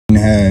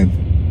have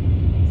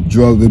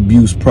drug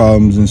abuse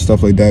problems and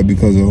stuff like that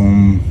because of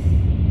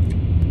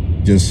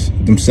just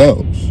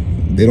themselves.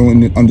 They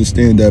don't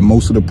understand that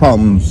most of the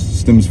problems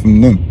stems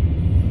from them,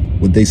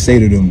 what they say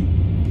to them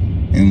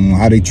and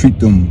how they treat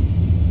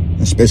them,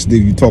 especially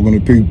if you're talking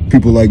to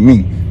people like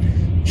me.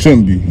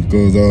 Shouldn't be,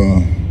 because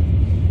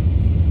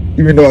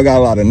even though I got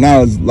a lot of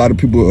knowledge, a lot of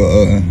people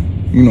are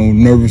you know,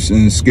 nervous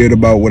and scared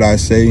about what I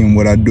say and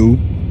what I do,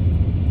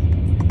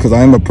 because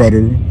I am a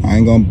predator. I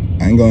ain't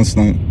gonna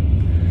stunt.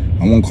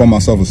 I won't call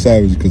myself a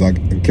savage because I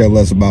care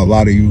less about a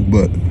lot of you,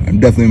 but I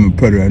definitely am a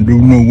predator. I do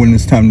know when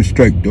it's time to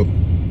strike, though.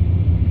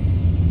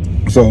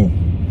 So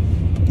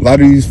a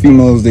lot of these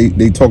females,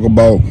 they talk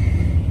about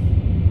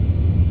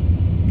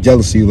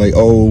jealousy, like,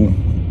 oh,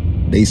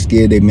 they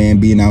scared their man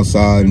being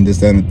outside and this,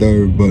 that, and the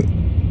third, but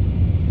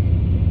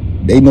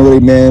they know their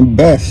man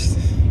best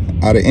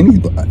out of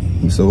anybody.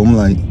 So I'm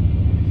like,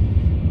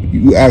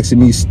 you asking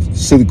me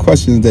silly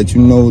questions that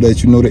you know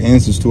the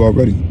answers to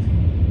already.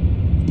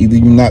 Either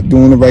you're not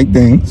doing the right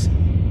things,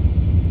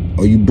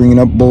 or you bringing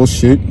up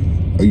bullshit,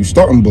 or you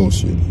starting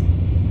bullshit.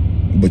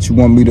 But you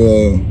want me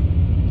to,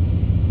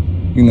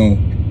 you know,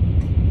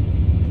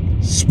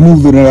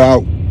 smooth it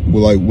out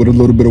with a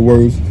little bit of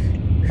words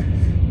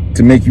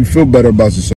to make you feel better about yourself.